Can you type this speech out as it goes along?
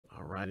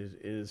right,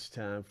 it is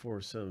time for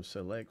some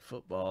select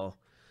football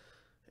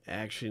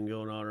action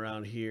going on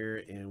around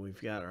here, and we've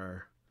got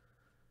our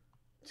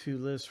two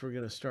lists. We're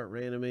going to start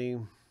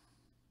randoming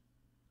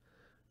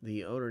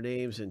the owner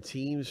names and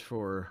teams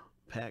for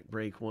Pack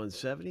Break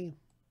 170.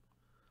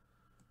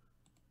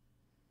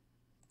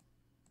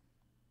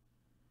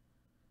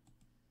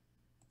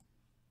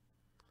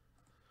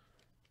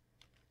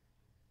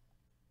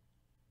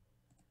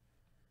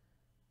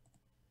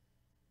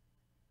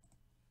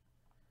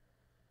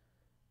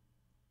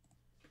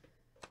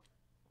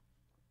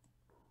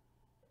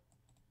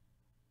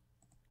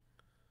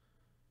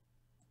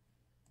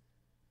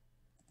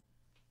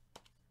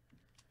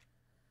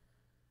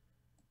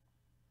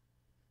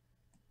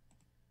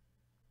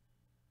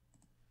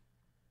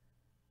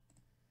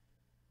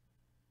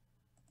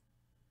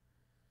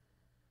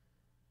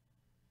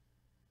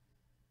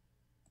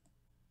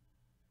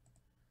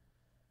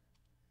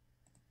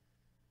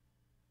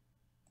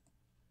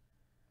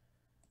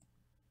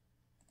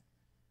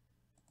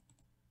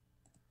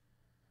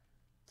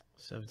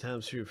 Seven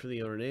times through for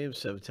the owner names,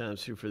 seven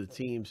times through for the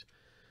teams.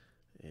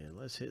 And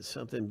let's hit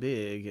something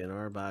big in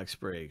our box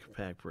break,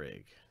 pack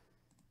break.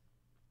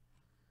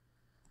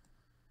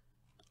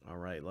 All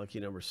right, lucky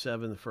number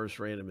 7. The first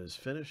random is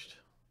finished.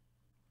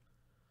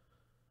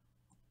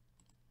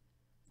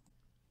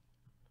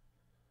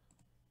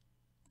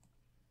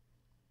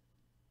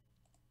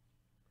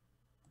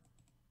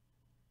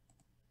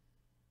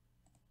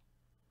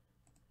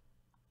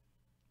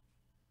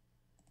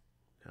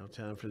 Now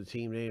time for the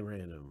team name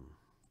random.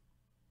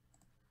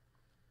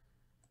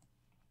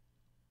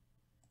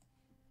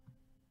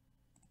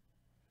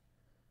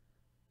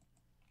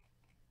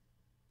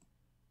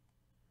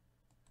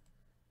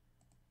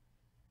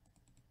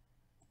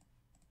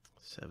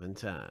 Seven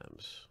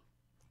times.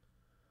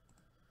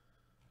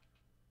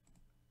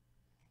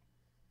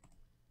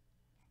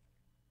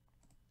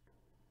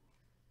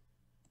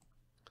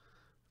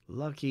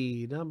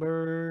 Lucky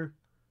number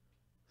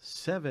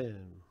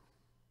 7.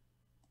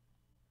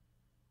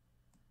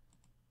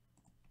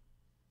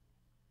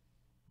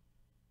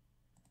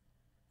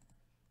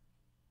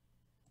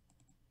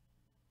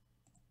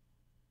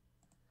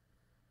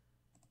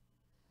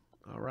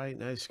 All right,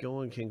 nice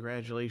going.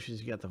 Congratulations.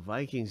 You got the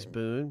Vikings,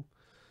 Boone,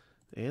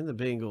 and the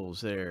Bengals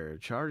there.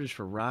 Chargers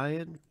for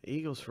Ryan,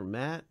 Eagles for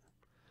Matt.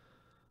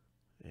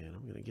 And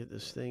I'm going to get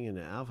this thing in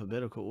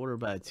alphabetical order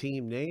by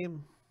team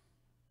name.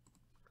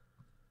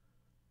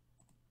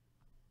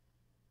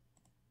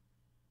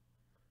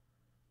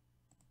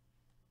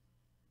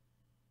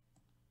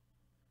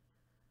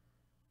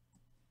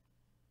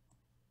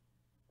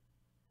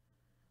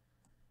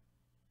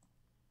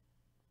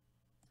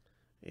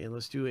 And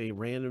let's do a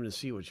random to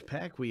see which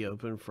pack we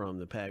open from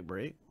the pack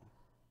break.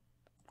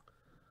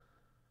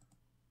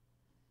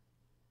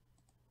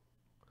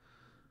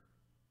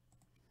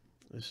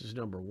 This is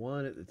number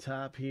 1 at the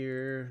top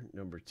here,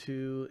 number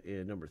 2,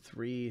 and number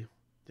 3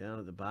 down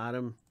at the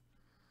bottom.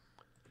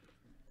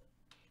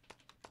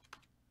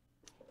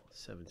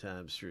 7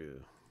 times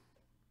through.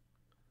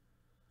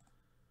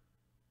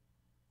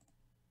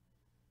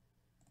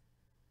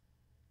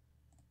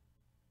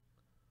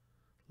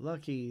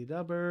 Lucky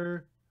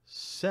number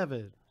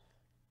 7.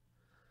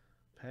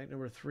 Pack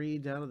number 3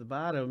 down at the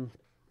bottom.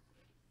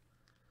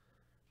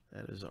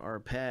 That is our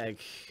pack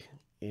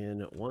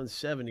in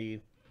 170.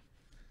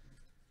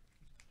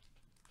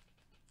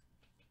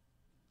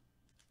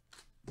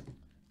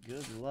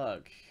 Good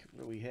luck.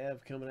 What do we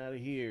have coming out of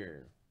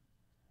here?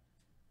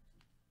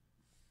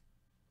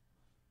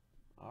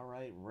 All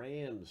right,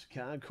 Rams,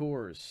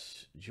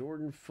 Concourse,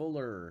 Jordan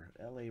Fuller,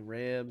 LA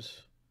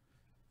Rams.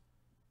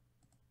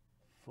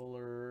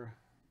 Fuller,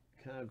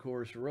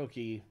 Concourse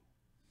rookie.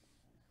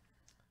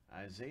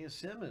 Isaiah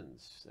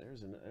Simmons.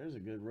 There's a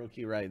good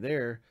rookie right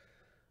there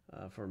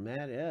for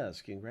Matt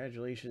S.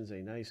 Congratulations,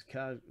 a nice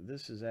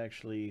this is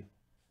a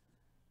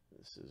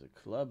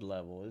club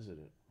level, isn't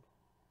it?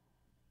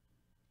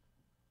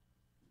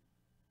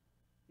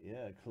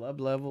 Yeah,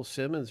 club level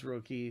Simmons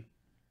rookie.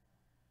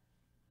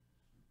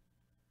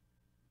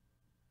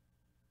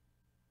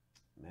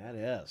 Matt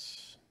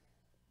S.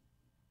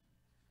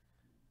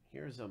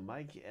 Here's a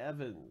Mike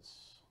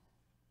Evans.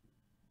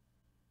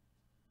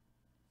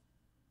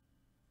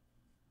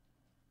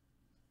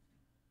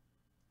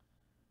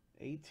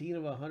 $18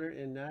 of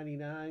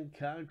 $199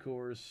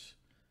 Concourse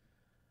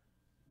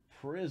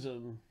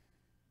Prism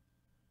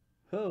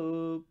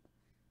Hope.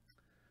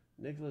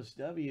 Nicholas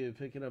W.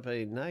 picking up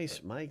a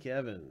nice Mike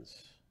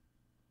Evans.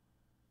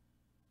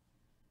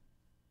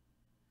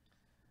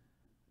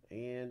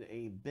 And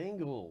a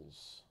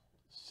Bengals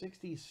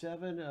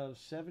 67 of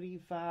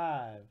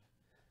 75.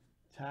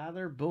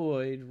 Tyler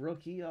Boyd,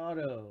 rookie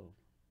auto.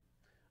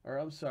 Or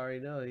I'm sorry,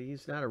 no,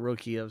 he's not a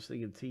rookie. I was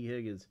thinking T.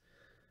 Higgins.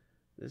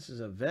 This is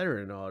a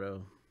veteran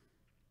auto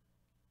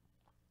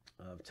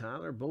of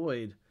Tyler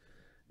Boyd.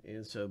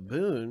 And so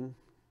Boone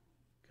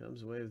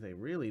comes away with a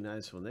really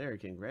nice one there.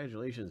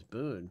 Congratulations,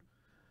 Boone,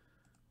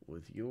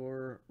 with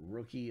your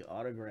rookie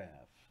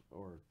autograph,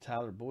 or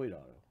Tyler Boyd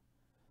auto.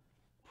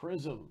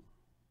 Prism.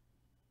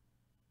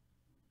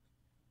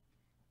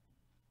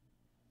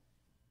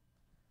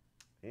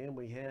 And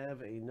we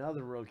have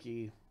another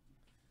rookie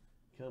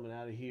coming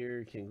out of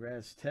here.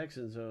 Congrats,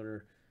 Texans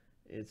owner.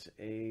 It's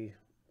a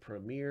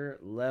premier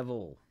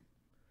level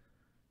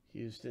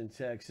Houston,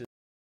 Texas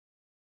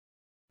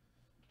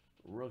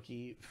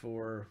rookie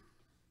for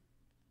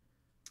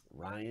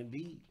Ryan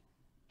B.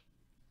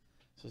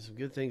 So some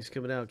good things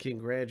coming out.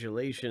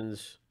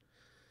 Congratulations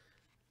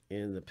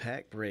in the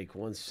pack break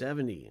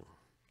 170.